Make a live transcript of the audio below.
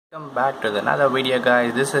Welcome back to another video,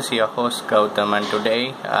 guys. This is your host Gautam, and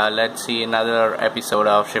today let's see another episode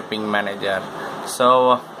of Shipping Manager.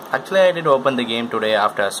 So actually I did open the game today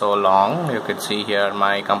after so long. You could see here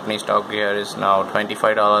my company stock here is now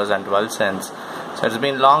 $25.12. So it's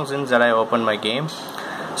been long since that I opened my game.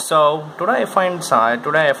 So today I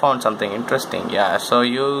found something interesting. Yeah, so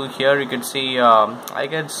you could see I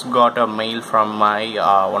got a mail from my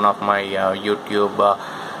one of my YouTube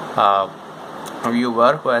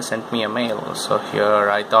viewer who has sent me a mail. So here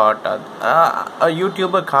I thought a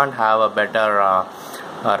YouTuber can't have a better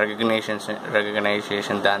recognition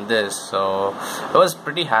than this. So I was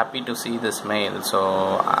pretty happy to see this mail.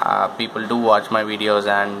 So people do watch my videos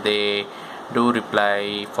and they do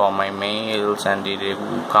reply for my mails, and they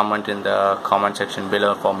comment in the comment section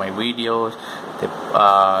below for my videos.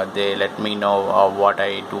 They let me know what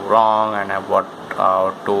I do wrong and what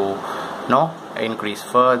to increase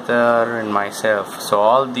further in myself. So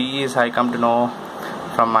all these I come to know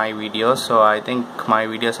from my videos. So I think my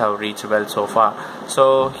videos have reached well so far.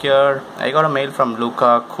 So here I got a mail from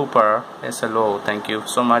Luca Cooper. Yes, hello, thank you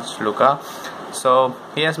so much, Luca. So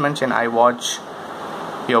he has mentioned, I watch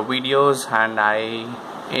your videos and I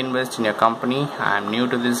invest in your company. I'm new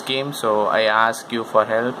to this game, so I ask you for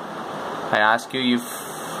help. I ask you if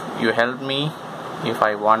you help me if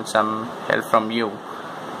I want some help from you.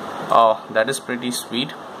 Oh, that is pretty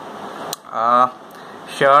sweet.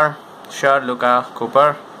 Sure, Luca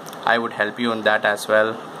Cooper, I would help you in that as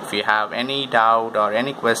well. If you have any doubt or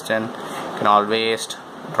any question, you can always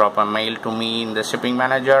drop a mail to me in the Shipping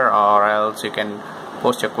Manager, or else you can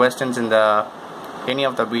post your questions in the any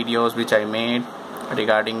of the videos which I made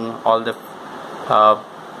regarding all the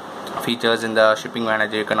features in the Shipping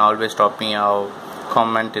Manager. You can always drop me a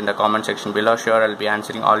comment in the comment section below. Sure, I'll be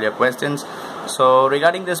answering all your questions. So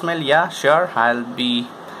regarding this mail, yeah, sure, I'll be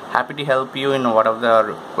happy to help you in whatever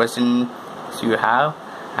the questions you have,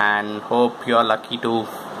 and hope you're lucky to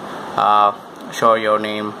show your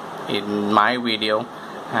name in my video,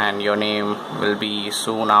 and your name will be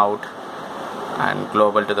soon out and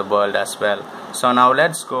global to the world as well. So now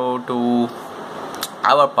let's go to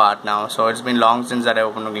our part now. So it's been long since that I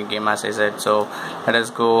opened a game, as I said. So let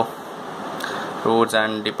us go routes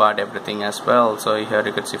and depart everything as well. So here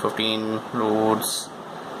you could see 15 routes.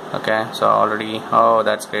 Okay, so already, oh,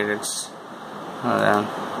 that's great. It's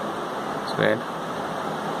great.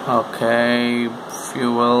 Okay,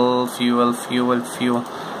 fuel.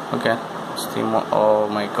 Okay, steam. Oh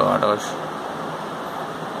my god,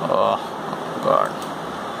 oh god.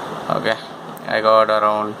 Okay, I got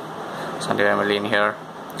around 75 million here,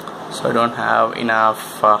 so I don't have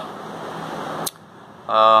enough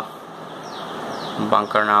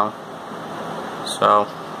bunker now. So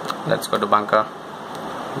let's go to bunker,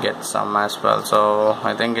 get some as well. So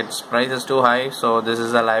I think its price is too high, so this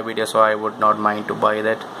is a live video, so I would not mind to buy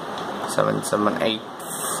that.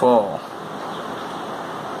 7784.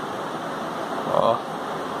 Oh,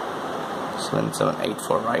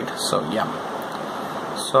 7784, right? So yeah,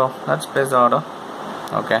 so let's place the order.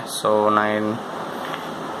 Okay, so 9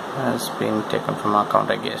 has been taken from our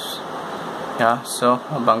account, I guess. Yeah, so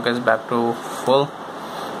bunker is back to full.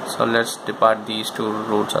 So let's depart these two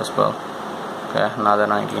routes as well. Okay, another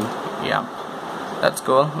 19. Yeah, that's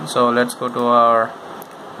cool. So let's go to our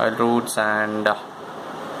routes and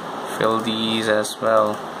fill these as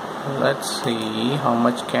well. Let's see how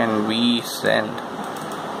much can we send.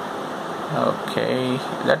 Okay,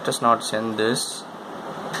 let us not send this.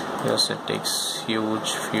 Yes, it takes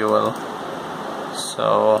huge fuel.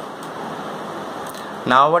 So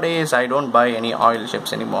nowadays I don't buy any oil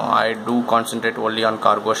ships anymore. I do concentrate only on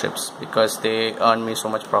cargo ships because they earn me so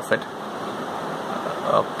much profit.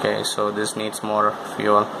 Okay, so this needs more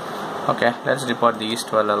fuel. Okay, let's depart these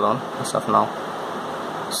 12 alone as of now.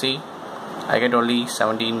 See, I get only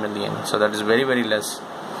 17 million, so that is very less.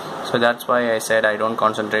 So that's why I said I don't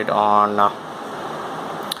concentrate on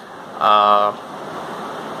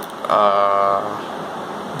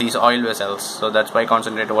these oil vessels. So that's why I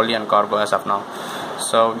concentrate only on cargo as of now.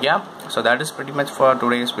 So yeah, so that is pretty much for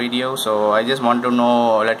today's video. So I just want to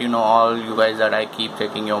let you know, all you guys, that I keep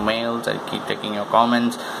checking your mails, I keep checking your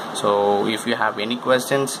comments. So if you have any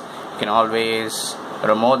questions, you can always,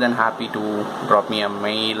 you're more than happy to drop me a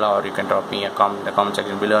mail, or you can drop me a comment in the comment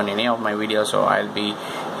section below in any of my videos. So I'll be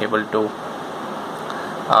able to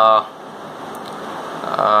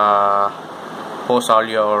post all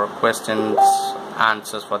your questions,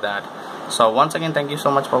 answers for that. So once again, thank you so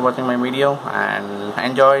much for watching my video, and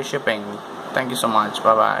enjoy shipping. Thank you so much.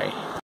 Bye bye.